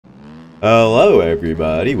Hello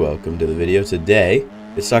everybody, welcome to the video. Today,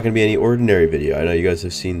 it's not going to be any ordinary video. I know you guys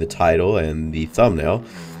have seen the title and the thumbnail.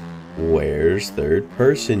 Where's third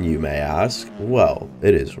person, you may ask? Well,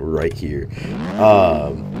 it is right here.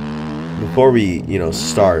 Before we,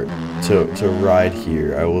 start to ride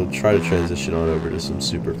here, I will try to transition on over to some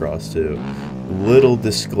Supercross too. Little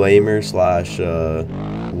disclaimer slash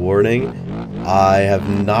warning, I have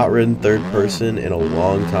not ridden third person in a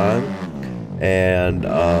long time, and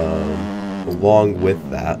along with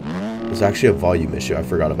that, there's actually a volume issue I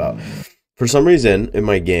forgot about. For some reason, in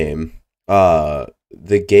my game,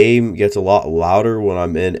 the game gets a lot louder when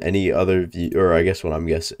I'm in any other view, or I guess when I'm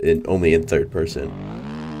only in third person.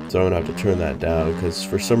 So I'm gonna have to turn that down because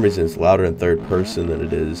for some reason it's louder in third person than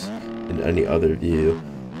it is in any other view.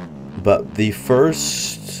 But the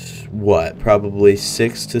first, probably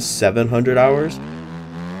 600 to 700 hours,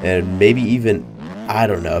 and maybe even, I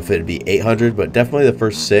don't know if it'd be 800, but definitely the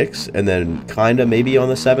first 6, and then kinda maybe on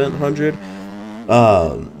the 700.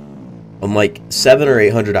 On like 700 or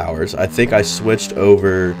 800 hours, I think I switched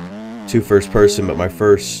over to first person, but my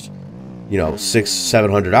first,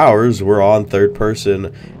 600-700 hours were on third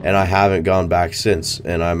person, and I haven't gone back since,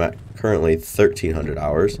 and I'm at currently 1300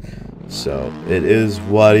 hours. So it is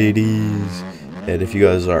what it is. And if you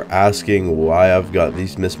guys are asking why I've got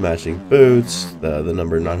these mismatching boots, the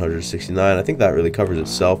number 969, I think that really covers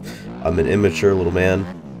itself. I'm an immature little man,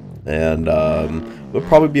 and we'll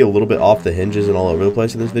probably be a little bit off the hinges and all over the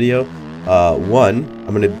place in this video.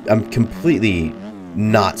 I'm completely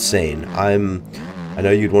not sane. I know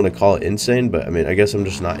you'd want to call it insane, but I mean, I guess I'm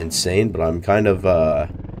just not insane, but I'm kind of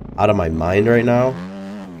out of my mind right now.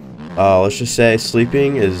 Let's just say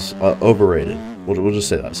sleeping is overrated. We'll just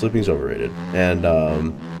say that sleeping's overrated, and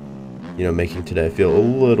making today feel a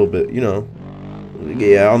little bit,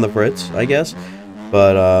 yeah, on the fritz, I guess.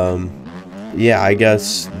 But yeah, I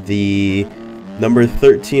guess the number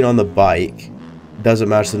 13 on the bike doesn't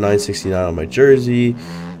match the 969 on my jersey.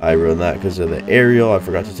 I ruined that because of the aerial. I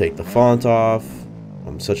forgot to take the font off.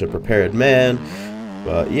 I'm such a prepared man.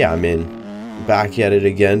 But yeah, I mean, back at it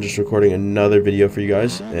again, just recording another video for you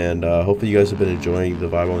guys, and hopefully you guys have been enjoying the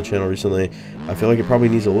vibe on the channel recently. I feel like it probably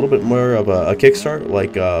needs a little bit more of a kickstart,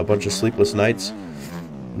 like a bunch of sleepless nights.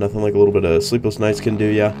 Nothing like a little bit of sleepless nights can do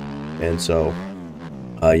ya. And so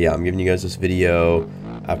yeah, I'm giving you guys this video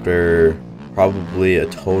after probably a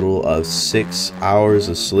total of 6 hours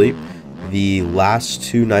of sleep, the last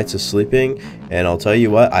 2 nights of sleeping. And I'll tell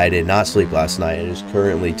you what, I did not sleep last night. It is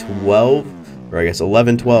currently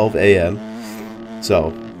 11:12 a.m.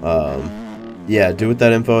 So, yeah, do with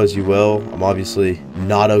that info as you will. I'm obviously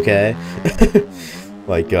not okay,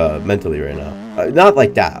 like, mentally right now. Not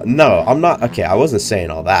like that. No, I'm not, okay, I wasn't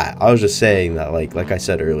saying all that. I was just saying that, like I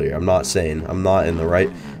said earlier, I'm not sane. I'm not in the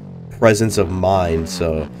right presence of mind,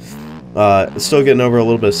 so, still getting over a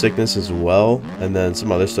little bit of sickness as well, and then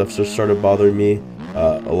some other stuff just started bothering me,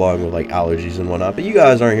 along with, like, allergies and whatnot. But you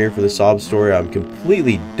guys aren't here for the sob story. I'm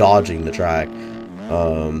completely dodging the track.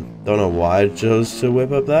 Don't know why I chose to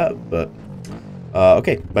whip up that, but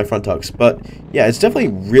okay, my front tucks. But yeah, it's definitely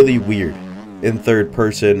really weird in third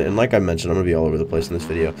person, and like I mentioned, I'm gonna be all over the place in this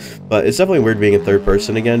video, but it's definitely weird being in third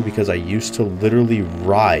person again, because I used to literally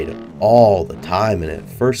ride all the time in it.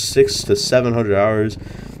 First 600 to 700 hours,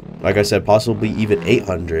 like I said, possibly even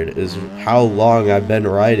 800 is how long I've been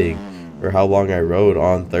riding, or how long I rode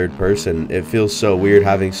on third person. It feels so weird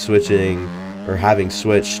having switched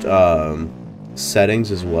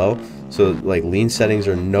settings as well. So like lean settings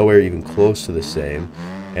are nowhere even close to the same,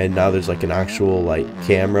 and now there's like an actual like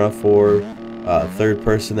camera for third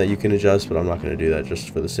person that you can adjust, but I'm not going to do that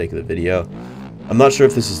just for the sake of the video. I'm not sure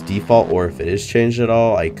if this is default or if it is changed at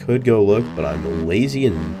all. I could go look, but I'm lazy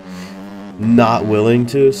and not willing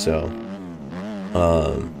to. So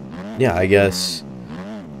yeah, I guess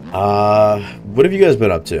what have you guys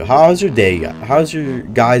been up to? How's your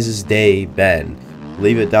guys' day been?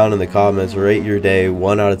 Leave it down in the comments. Rate your day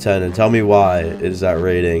 1 out of 10 and tell me why is that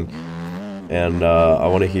rating. And I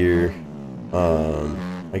want to hear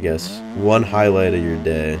I guess one highlight of your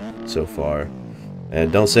day so far.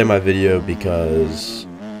 And don't say my video because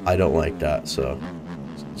I don't like that, so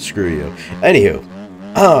screw you. Anywho,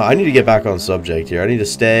 I need to get back on subject here. I need to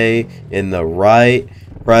stay in the right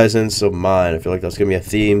presence of mind. I feel like that's gonna be a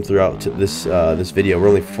theme throughout this video. We're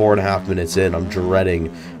only 4.5 minutes in. I'm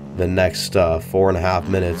dreading the next 4.5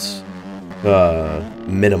 minutes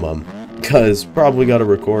minimum, because probably got to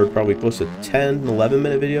record probably close to 10-11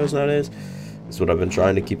 minute videos nowadays. That's what I've been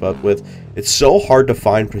trying to keep up with. It's so hard to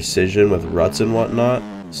find precision with ruts and whatnot,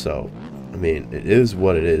 so I mean, it is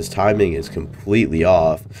what it is. Timing is completely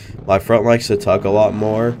off. My front likes to tuck a lot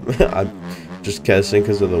more. just guessing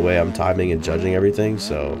because of the way I'm timing and judging everything.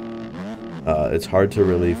 So it's hard to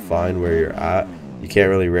really find where you're at. You can't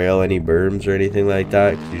really rail any berms or anything like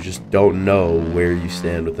that, 'cause you just don't know where you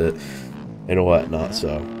stand with it and whatnot.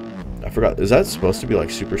 So I forgot, is that supposed to be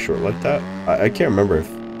like super short like that? I can't remember if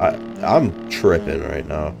I'm tripping right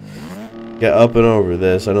now. Get up and over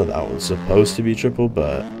this. I know that one's supposed to be triple,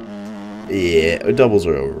 but yeah, doubles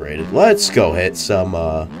are overrated. Let's go hit some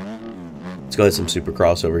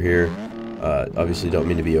Supercross over here. Obviously don't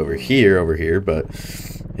mean to be over here, but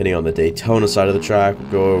hitting on the Daytona side of the track. We'll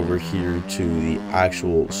go over here to the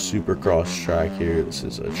actual Supercross track here. This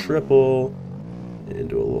is a triple,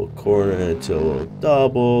 into a little corner, into a little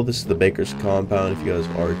double. This is the Baker's compound, if you guys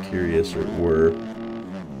are curious or were.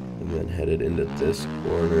 And then headed into this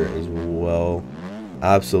corner as well.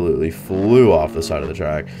 Absolutely flew off the side of the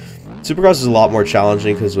track. Supercross is a lot more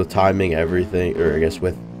challenging because with timing everything, or I guess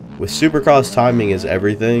with Supercross, timing is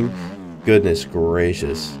everything. Goodness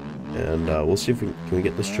gracious. And we'll see if can we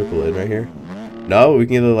get this triple in right here. No, we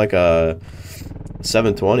can get like a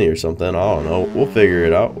 720 or something. I don't know. We'll figure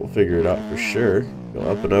it out. We'll figure it out for sure. Go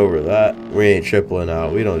up and over that. We ain't tripling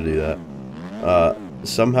out. We don't do that.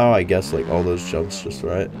 Somehow I guess like all those jumps just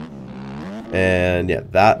right. And yeah,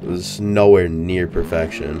 that was nowhere near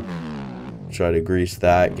perfection. Try to grease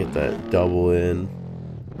that, get that double in.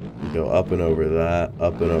 Go up and over that,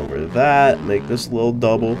 up and over that. Make this little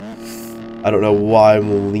double. I don't know why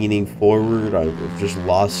I'm leaning forward. I've just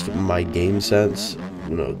lost my game sense.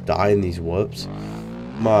 You know, dying these whoops.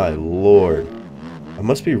 My lord. I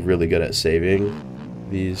must be really good at saving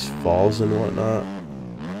these falls and whatnot.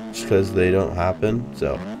 Just because they don't happen.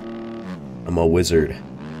 So, I'm a wizard.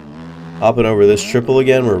 Hopping over this triple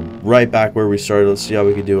again. We're right back where we started. Let's see how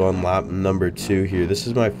we can do on lap number 2 here. This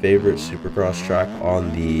is my favorite Supercross track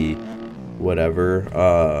on the whatever.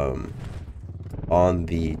 On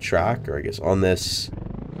the track, or I guess on this,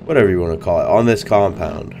 whatever you want to call it, on this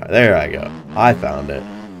compound. There I go. I found it.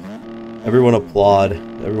 Everyone applaud.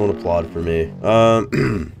 Everyone applaud for me.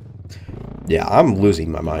 Yeah, I'm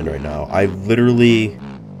losing my mind right now. I literally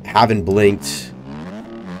haven't blinked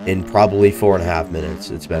in probably 4.5 minutes.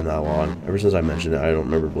 It's been that long. Ever since I mentioned it, I don't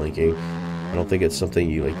remember blinking. I don't think it's something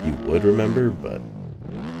you would remember, but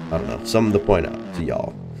I don't know. Something to point out to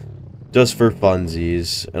y'all. Just for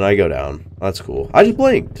funsies, and I go down. That's cool. I just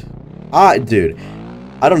blinked. Dude,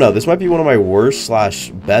 I don't know. This might be one of my worst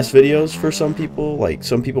 / best videos for some people. Like,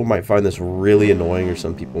 some people might find this really annoying, or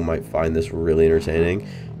some people might find this really entertaining.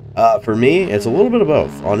 For me, it's a little bit of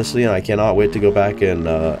both, honestly, and I cannot wait to go back and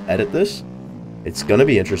edit this. It's gonna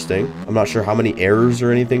be interesting. I'm not sure how many errors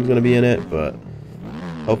or anything's gonna be in it, but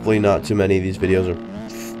hopefully not too many. These videos are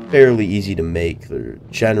fairly easy to make. They're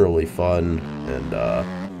generally fun, and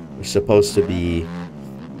they're supposed to be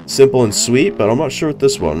simple and sweet, but I'm not sure with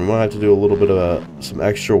this one. We might have to do a little bit of some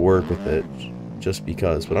extra work with it, just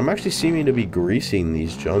because. But I'm actually seeming to be greasing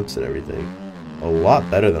these jumps and everything a lot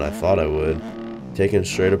better than I thought I would. Taking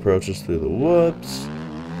straight approaches through the whoops.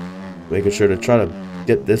 Making sure to try to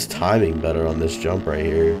get this timing better on this jump right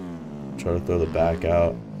here. Try to throw the back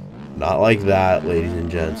out. Not like that, ladies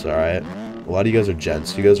and gents, alright? A lot of you guys are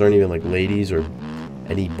gents. You guys aren't even like ladies or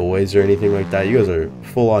any boys or anything like that. You guys are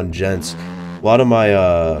full-on gents. A lot of my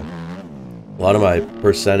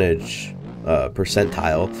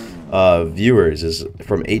percentile viewers is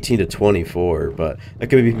from 18 to 24, but that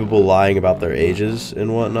could be people lying about their ages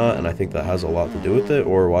and whatnot, and I think that has a lot to do with it,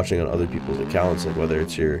 or watching on other people's accounts, like whether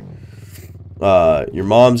it's your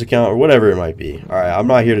mom's account or whatever it might be. All right, I'm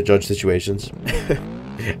not here to judge situations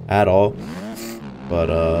at all,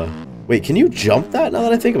 but wait, can you jump that? Now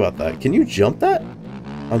that I think about that, can you jump that?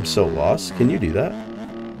 I'm so lost. Can you do that?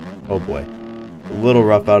 Oh boy. A little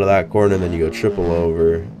rough out of that corner, and then you go triple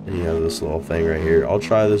over, and you have this little thing right here. I'll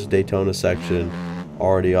try this Daytona section.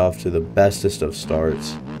 Already off to the bestest of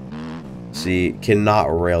starts. See, cannot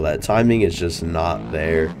rail that. Timing is just not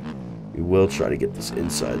there. We will try to get this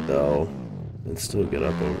inside, though, and still get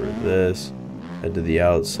up over this. Head to the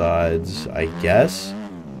outsides, I guess.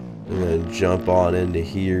 And then jump on into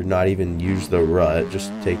here. Not even use the rut.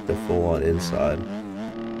 Just take the full-on inside.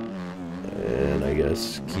 And I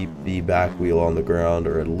guess keep the back wheel on the ground,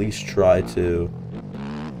 or at least try to,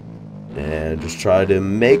 and just try to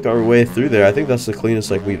make our way through there. I think that's the cleanest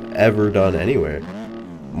like we've ever done anywhere.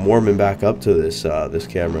 I'm warming back up to this this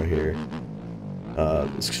camera here.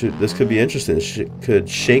 This could be interesting. This could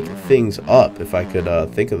shake things up if I could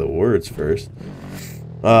think of the words first.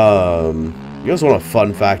 You guys want a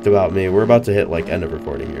fun fact about me? We're about to hit like end of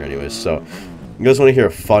recording here anyways, so you guys want to hear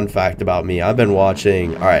a fun fact about me? I've been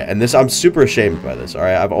watching, alright, and this, I'm super ashamed by this,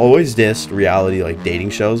 alright? I've always dissed reality, like dating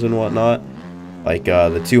shows and whatnot. like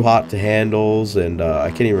the Too Hot to Handles, and I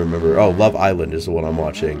can't even remember. Oh, Love Island is the one I'm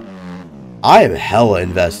watching. I am hella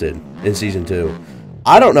invested in season 2.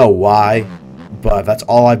 I don't know why, but that's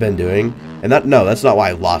all I've been doing. And that's not why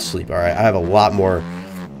I lost sleep. All right, I have a lot more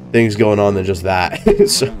things going on than just that.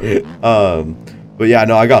 So, but yeah,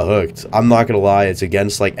 no, I got hooked. I'm not gonna lie, it's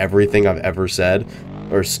against like everything I've ever said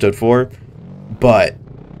or stood for, but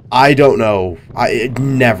I don't know. I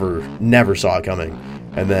never saw it coming.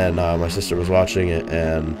 And then my sister was watching it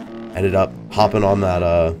and ended up hopping on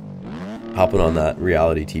that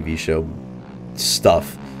reality TV show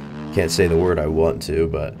stuff. Can't say the word I want to,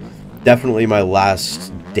 but definitely my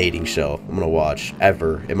last dating show I'm gonna watch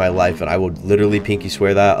ever in my life, and I would literally pinky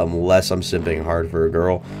swear that unless I'm simping hard for a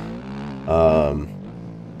girl.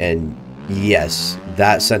 And yes,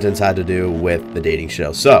 that sentence had to do with the dating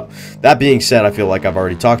show. So that being said, I feel like I've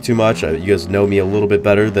already talked too much. You guys know me a little bit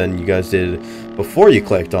better than you guys did before you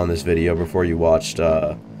clicked on this video, before you watched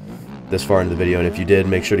this far into the video. And if you did,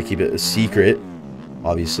 make sure to keep it a secret.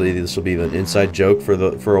 Obviously, this will be an inside joke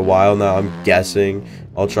for a while now. I'm guessing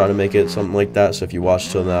I'll try to make it something like that. So if you watch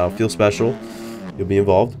till now, feel special. You'll be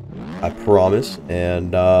involved, I promise.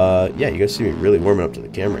 And yeah, you guys see me really warming up to the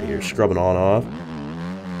camera here, scrubbing on off.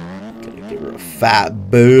 Gonna give her a fat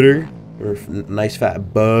butter, or nice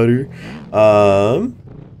fat butter.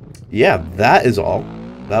 Yeah, that is all.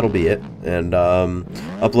 That'll be it. And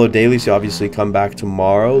upload daily, so obviously come back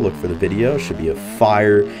tomorrow, look for the video. Should be a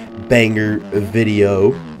fire banger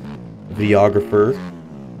video. Videographer,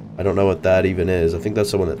 I don't know what that even is. I think that's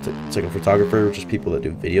someone that's like a photographer, just people that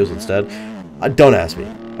do videos instead. Don't ask me.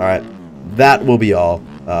 All right, that will be all.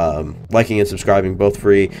 Liking and subscribing, both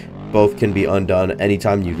free, both can be undone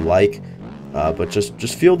anytime you'd like. But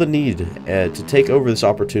just feel the need to take over this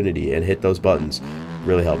opportunity and hit those buttons.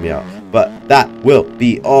 Really help me out. But that will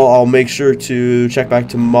be all. I'll make sure to check back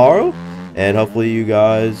tomorrow, and hopefully you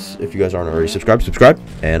guys, if you guys aren't already subscribed, subscribe,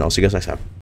 and I'll see you guys next time.